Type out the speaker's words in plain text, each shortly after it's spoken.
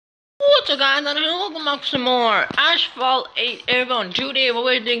up guys, and welcome back to some more Asphalt 8 Airborne. Today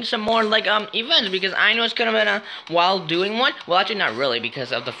we're doing some more events because I know it's kind of been a while doing one. Well, actually not really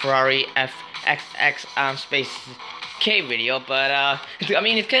because of the Ferrari FXX space K video, but I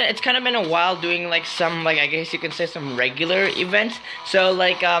mean it's kind of been a while doing some I guess you can say some regular events. So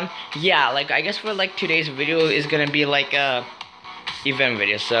yeah, I guess for today's video is gonna be event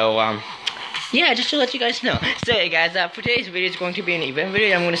video. So yeah, just to let you guys know. So hey guys, for today's video is going to be an event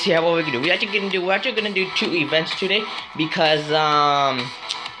video. I'm gonna see how well we can do. We're actually gonna do 2 events today because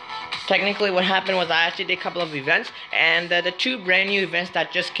technically what happened was I actually did a couple of events, and the 2 brand new events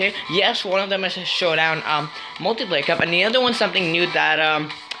that just came. Yes, one of them is a showdown multiplayer cup, and the other one's something new that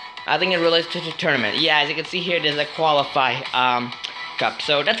I think it relates to the tournament. Yeah, as you can see here, there's a qualify cup.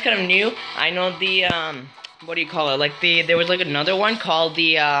 So that's kind of new. I know the what do you call it? There was another one called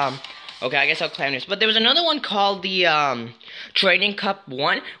the okay, I guess I'll claim this. But there was another one called the Training Cup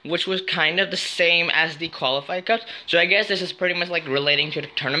 1, which was kind of the same as the Qualified Cups. So I guess this is pretty much relating to the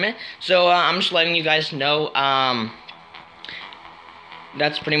tournament. So I'm just letting you guys know.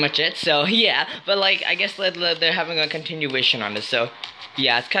 That's pretty much it. So yeah, but I guess they're having a continuation on this. So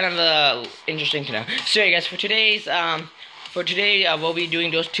yeah, it's kind of interesting to know. So yeah, guys, for today's we'll be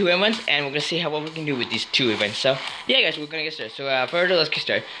doing those 2 events, and we're gonna see how well we can do with these 2 events. So yeah, guys, we're gonna get started. So further, let's get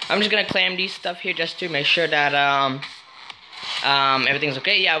started. I'm just gonna claim these stuff here just to make sure that everything's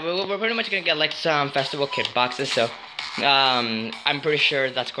okay. Yeah, we're pretty much gonna get some festival kit boxes. So I'm pretty sure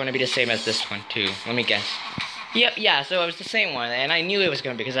that's going to be the same as this one too. Let me guess. Yep, yeah. So it was the same one, and I knew it was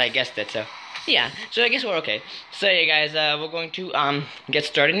gonna be because I guessed it. So yeah, so I guess we're okay. So yeah, guys, we're going to get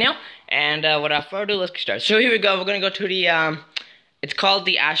started now. And without further ado, let's get started. So here we go. We're gonna go to the it's called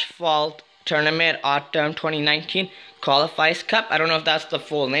the Asphalt Tournament Autumn 2019 Qualifies Cup. I don't know if that's the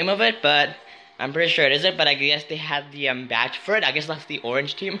full name of it, but I'm pretty sure it is it. But I guess they had the badge for it. I guess that's the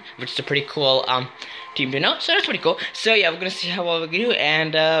orange team, which is a pretty cool team to know. So that's pretty cool. So yeah, we're gonna see how well we can do,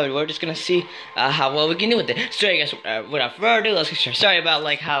 and we're just gonna see how well we can do with it. So yeah, guys, without further ado, let's get started. Sorry about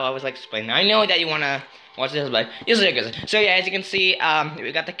how I was explaining. I know that you wanna watch this, but usually good. So yeah, as you can see,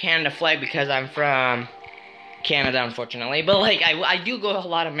 we got the Canada flag because I'm from Canada, unfortunately. But I do go a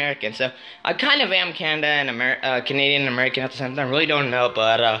lot American, so I kind of am Canada and Canadian and American at the same time. I really don't know,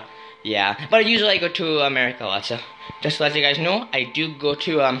 but yeah. But usually I go to America a lot. So just to let you guys know, I do go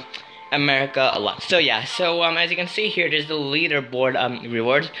to America a lot. So yeah, so as you can see here, there's the leaderboard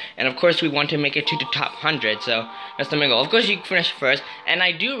rewards, and of course we want to make it to the top 100. So that's the main goal. Of course you finish first, and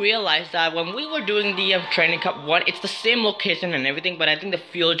I do realize that when we were doing the Training Cup 1, it's the same location and everything, but I think the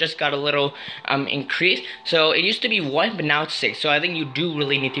field just got a little increased. So it used to be 1, but now it's 6. So I think you do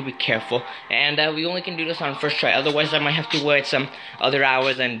really need to be careful, and we only can do this on first try. Otherwise I might have to wait some other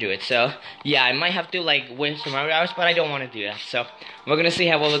hours and do it. So yeah, I might have to wait some other hours, but I don't want to do that. So we're gonna see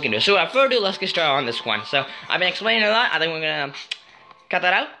how well we can do. So without further ado, let's get started on this one. So I've been explaining a lot. I think we're gonna cut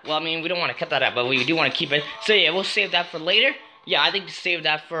that out. Well, I mean, we don't want to cut that out, but we do want to keep it. So yeah, we'll save that for later. Yeah, I think save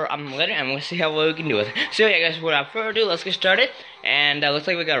that for later, and we'll see how well we can do with it. So yeah, guys, without further ado, let's get started. And looks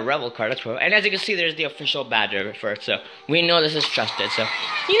like we got a rebel card. That's cool. And as you can see, there's the official badge of it first. So we know this is trusted. So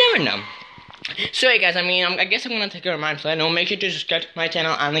you never know. So hey guys, I guess I'm gonna take a reminder. So I know, make sure to subscribe to my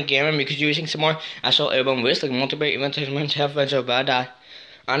channel on the gamer because you're using some more Asphalt Airborne with multiplayer events, have fun so bad that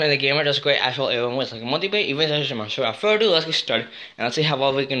on the gamer does great Asphalt Airborne with multiplayer events and more. So without further ado, let's get started and let's see how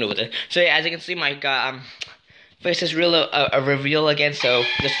well we can do with it. So yeah, as you can see, my face is real a reveal again. So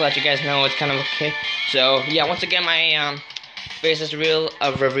just to let you guys know, it's kind of okay. So yeah, once again, my face is real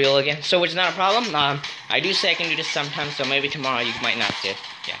reveal again. So which is not a problem. I do say I can do this sometimes. So maybe tomorrow you might not see it.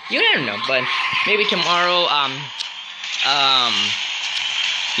 Yeah, you never know, but maybe tomorrow,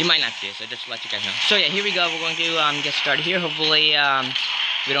 you might not see it, so just to let you guys know. So yeah, here we go, we're going to get started here. Hopefully,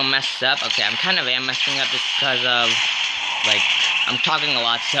 we don't mess up. Okay, I'm kind of messing up just because of, I'm talking a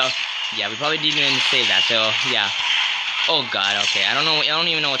lot, so, yeah, we probably didn't even save that, so, yeah. Oh god, okay, I don't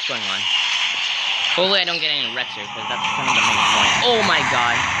even know what's going on. Hopefully I don't get any wrecks here, because that's kind of the main point. Oh my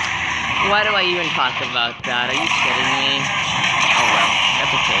god. Why do I even talk about that? Are you kidding me? Oh well,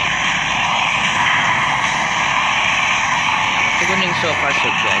 that's okay. Yeah, the winning so far so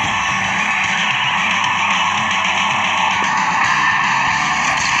good.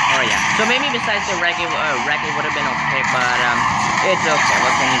 Oh yeah. So maybe besides the wreck, it would have been okay, but it's okay.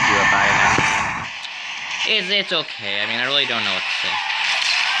 What can you do about it? It's okay. I mean, I really don't know what to say.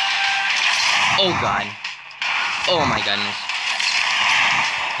 Oh god. Oh my goodness.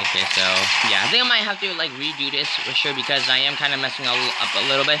 Okay, so yeah, I think I might have to redo this for sure because I am kind of messing up a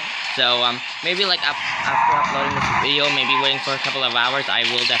little bit. So maybe after uploading this video, maybe waiting for a couple of hours, I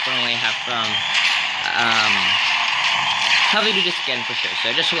will definitely have probably do this again for sure.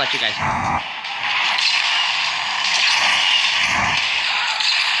 So just to let you guys know.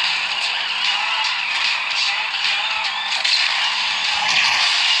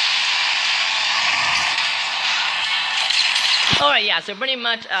 Alright, yeah, so pretty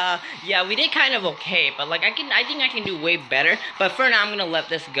much, yeah, we did kind of okay, but like, I think I can do way better, but for now, I'm gonna let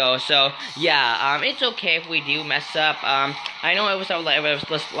this go. So yeah, it's okay if we do mess up. I know it was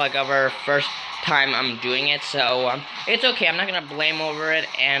just like our first time I'm doing it, so it's okay. I'm not gonna blame over it,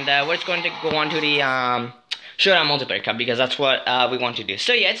 and we're just going to go on to the Showdown Multiplayer Cup, because that's what we want to do.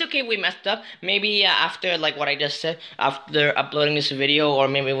 So yeah, it's okay we messed up. Maybe after like what I just said, after uploading this video, or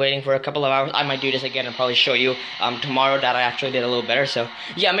maybe waiting for a couple of hours, I might do this again and probably show you tomorrow that I actually did a little better. So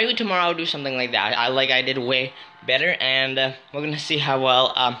yeah, maybe tomorrow I'll do something like that. I did way better, and we're gonna see how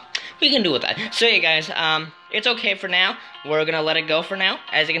well we can do with that. So yeah, guys, it's okay for now. We're gonna let it go for now.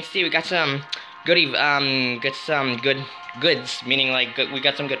 As you can see, we got some good goods, meaning like we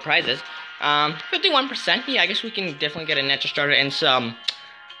got some good prizes. 51%. Yeah, I guess we can definitely get a Nature Starter and some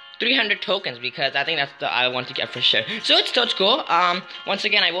 300 tokens, because I think that's the I want to get for sure. So it's cool. Once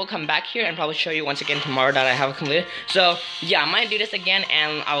again, I will come back here and probably show you once again tomorrow that I have completed. So yeah, I might do this again,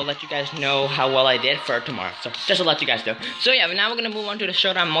 and I will let you guys know how well I did for tomorrow. So just to let you guys know. So yeah, now we're gonna move on to the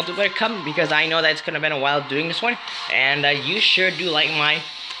Showdown Multiplayer Cup, because I know that it's gonna been a while doing this one, and you sure do like my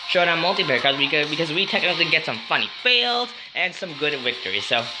Showdown Multiplayer Cup, because we technically get some funny fails and some good victories.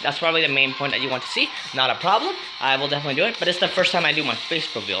 So that's probably the main point that you want to see. Not a problem. I will definitely do it. But it's the first time I do my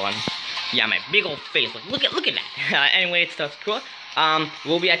face reveal, and yeah, my big old face. Look at that. Anyway, it's cool.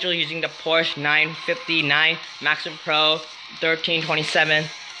 We'll be actually using the Porsche 959 Maxim Pro 1327.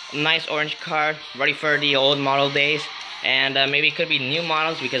 Nice orange car, ready for the old model days. And maybe it could be new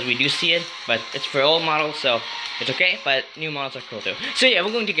models, because we do see it, but it's for old models, so it's okay, but new models are cool too. So yeah,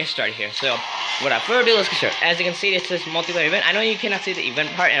 we're going to get started here. So without further ado, let's get started. As you can see, this is multiplayer event. I know you cannot see the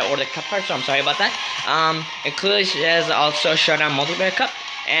event part or the cup part, so I'm sorry about that. It clearly says also Showdown Multiplayer Cup,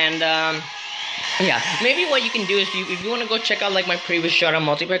 and yeah, maybe what you can do is if you want to go check out like my previous Showdown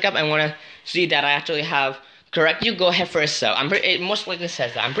Multiplayer Cup and want to see that I actually have correct, you go ahead first. So it most likely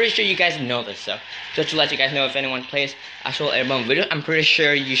says that. I'm pretty sure you guys know this. So just to let you guys know, if anyone plays actual Airborne video, I'm pretty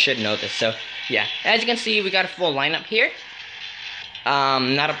sure you should know this. So yeah, as you can see, we got a full lineup here.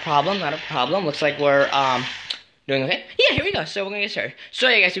 Not a problem. Looks like we're doing okay. Yeah, here we go. So we're gonna get started. So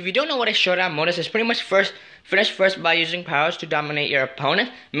yeah, guys, if you don't know what a Showdown mode is, it's pretty much finish first by using powers to dominate your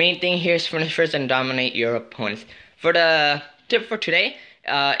opponent. Main thing here is finish first and dominate your opponents. For the tip for today,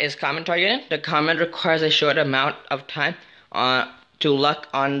 is comment targeting. The comment requires a short amount of time to lock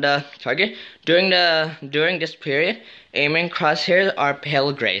on the target. During this period, aiming crosshairs are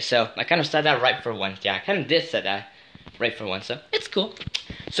pale gray. So I kind of said that right for once. Yeah, I kind of did say that right for once. So it's cool.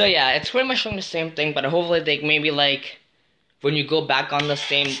 So yeah, it's pretty much showing the same thing, but hopefully they maybe like when you go back on the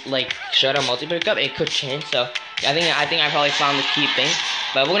same like Showdown Multiplayer Cup, it could change. So I think I probably found the key thing,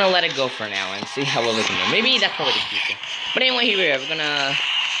 but we're gonna let it go for now and see how well we can do. Maybe that's probably the key thing. But anyway, here we are. We're gonna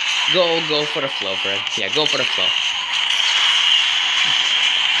go for the flow, bro. Yeah, go for the flow.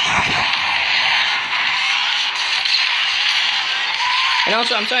 And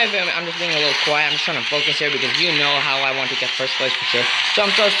also, I'm sorry if I'm just being a little quiet. I'm just trying to focus here, because you know how I want to get first place for sure. So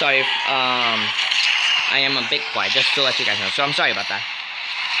I'm so sorry if I am a bit quiet, just to let you guys know. So I'm sorry about that.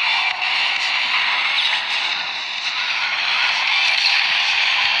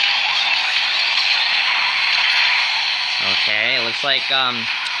 Okay, it looks like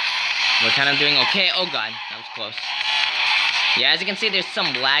we're kind of doing okay. Oh god, that was close. Yeah, as you can see, there's some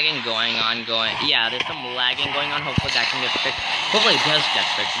lagging going on. Yeah, there's some lagging going on. Hopefully that can get fixed. Hopefully it does get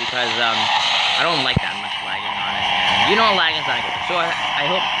fixed, because I don't like that much lagging on it. And you know, lagging is not good. So I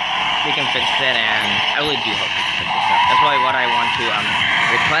hope we can fix it, and I really do hope we can fix it. So that's probably what I want to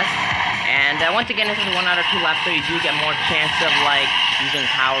request. And once again, this is 1 out of 2 laps, so you do get more chance of like using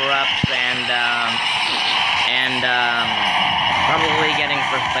power-ups and probably getting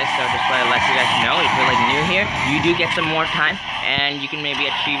first place. So just to let you guys know, if you're like new here, you do get some more time, and you can maybe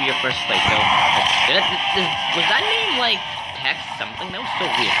achieve your first place. So was that name like text something? That was so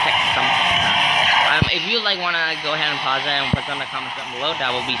weird. Text something. If you like want to go ahead and pause it and put on the comments down below,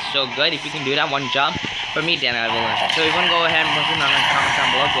 that will be so good. If you can do that, one job for me, then I will learn that. So if you want to go ahead and put it on the comments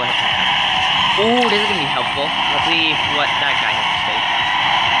down below, go ahead and put that. Ooh, this is gonna be helpful. Let's see what that guy has to say.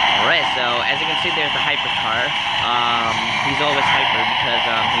 Alright, so as you can see, there's the hypercar. He's always hyper because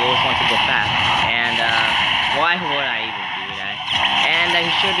he always wants to go fast. And why would I even do that? And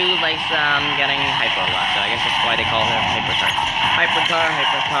he sure do likes getting hyper a lot, so I guess that's why they call him hypercar. Hypercar. I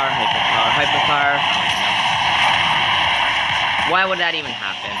don't know. Why would that even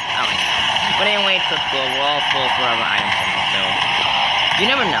happen? I don't know. But anyway, it's so cool. We're all full forever items now, so you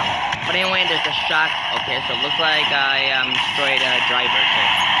never know. But anyway, there's a shot. Okay, so it looks like I destroyed a driver. So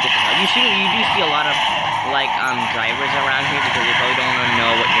good to know. You do see a lot of like drivers around here because you probably don't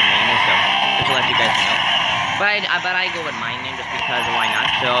know what your name is. So just to let you guys know. But I go with my name just because why not?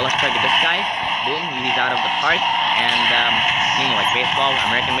 So let's try to get this guy. Boom, he's out of the park. And you know, like baseball,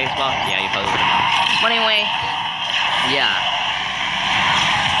 American baseball. Yeah, you probably wouldn't know. But anyway, yeah.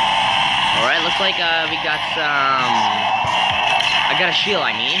 Alright, looks like we got some. I got a shield.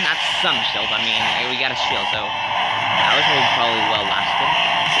 I mean, not some shield. I mean, we got a shield. So that was probably well lasted.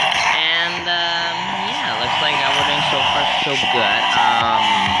 And yeah, looks like we're doing so far so good.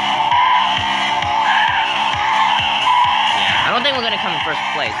 I don't think we're gonna come in first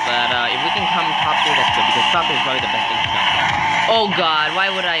place, but if we can come top 3, that's good, because top 3 is probably the best thing to come. Oh god,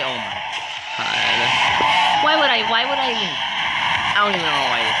 why would I? Oh my god. Why would I even... I don't even know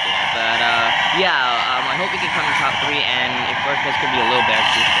why I did that, but yeah, I hope we can come in top 3, and if first place could be a little better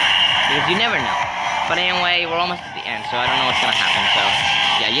too, so, because you never know. But anyway, we're almost at the end, so I don't know what's gonna happen, so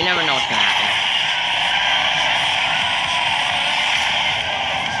yeah, you never know what's gonna happen.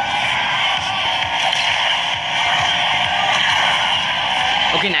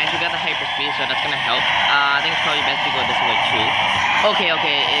 Okay, nice, we got the hyperspeed, so that's gonna help. I think it's probably best to go this way too. Okay,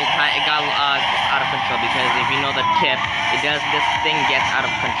 it got out of control, because if you know the tip, this thing gets out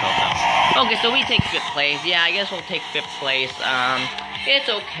of control, so. Okay, so we take 5th place. Yeah, I guess we'll take 5th place. It's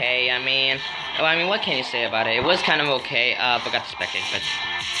okay, I mean, what can you say about it? It was kind of okay. Forgot to spectate, but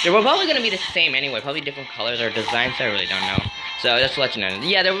they were probably gonna be the same anyway, probably different colors or designs, I really don't know. So, just to let you know.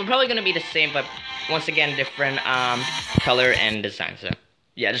 Yeah, they were probably gonna be the same, but once again, different, color and design, so.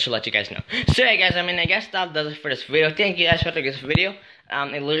 Yeah, just to let you guys know. So yeah, guys, I guess that does it for this video. Thank you guys for watching this video.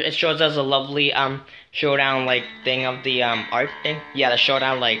 It shows us a lovely showdown like thing of the art thing. Yeah, the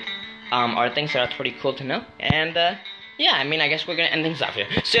showdown like art thing. So that's pretty cool to know. And yeah, I guess we're gonna end things off here.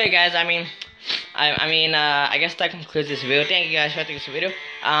 So yeah, guys, I guess that concludes this video. Thank you guys for watching this video.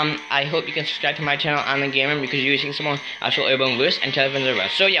 I hope you can subscribe to my channel on the gamer because you're using some more actual Airborne videos and televisions as well.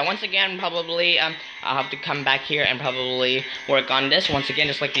 So yeah, once again, probably I'll have to come back here and probably work on this once again,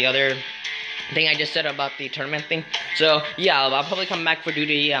 just like the other thing I just said about the tournament thing. So yeah, I'll probably come back for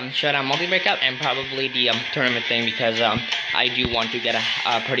duty showdown multi-breakout and probably the tournament thing because I do want to get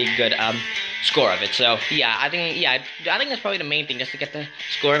a pretty good score of it. So yeah, I think that's probably the main thing, just to get the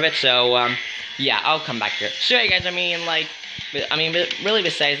score of it. So yeah, I'll come back here. So yeah, guys, really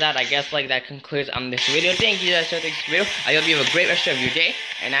besides that, I guess like that concludes this video. Thank you guys for this video. I hope you have a great rest of your day,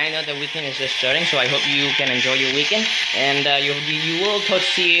 and I know the weekend is just starting, so I hope you can enjoy your weekend, and you will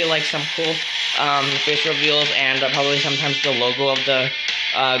see like some cool face reveals and probably sometimes the logo of the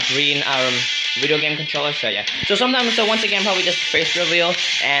green video game controller. So yeah, so once again, probably just face reveal,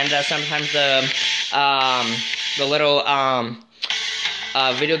 and sometimes the little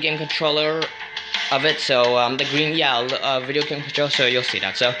video game controller of it. So the green, video game controller. So you'll see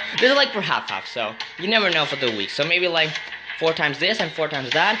that. So this is like for half. So you never know for the week. So maybe like 4 times this and 4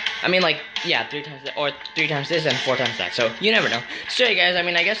 times that. 3 times that, or 3 times this and 4 times that. So you never know. So yeah, guys,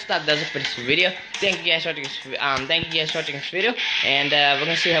 I guess that does it for this video. Thank you guys for watching this video, and we're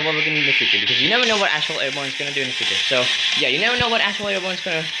gonna see what we're gonna do in the future, because you never know what Asphalt Airborne is gonna do in the future. So yeah, you never know what Asphalt Airborne is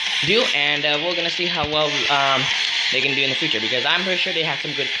gonna do, and we're gonna see how well they can do in the future, because I'm pretty sure they have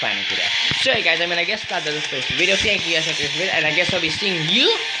some good planning to that. So yeah, guys, I guess that does it for this video. Thank you guys for watching this video, and I guess I'll be seeing you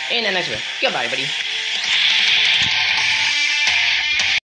in the next video. Goodbye, everybody.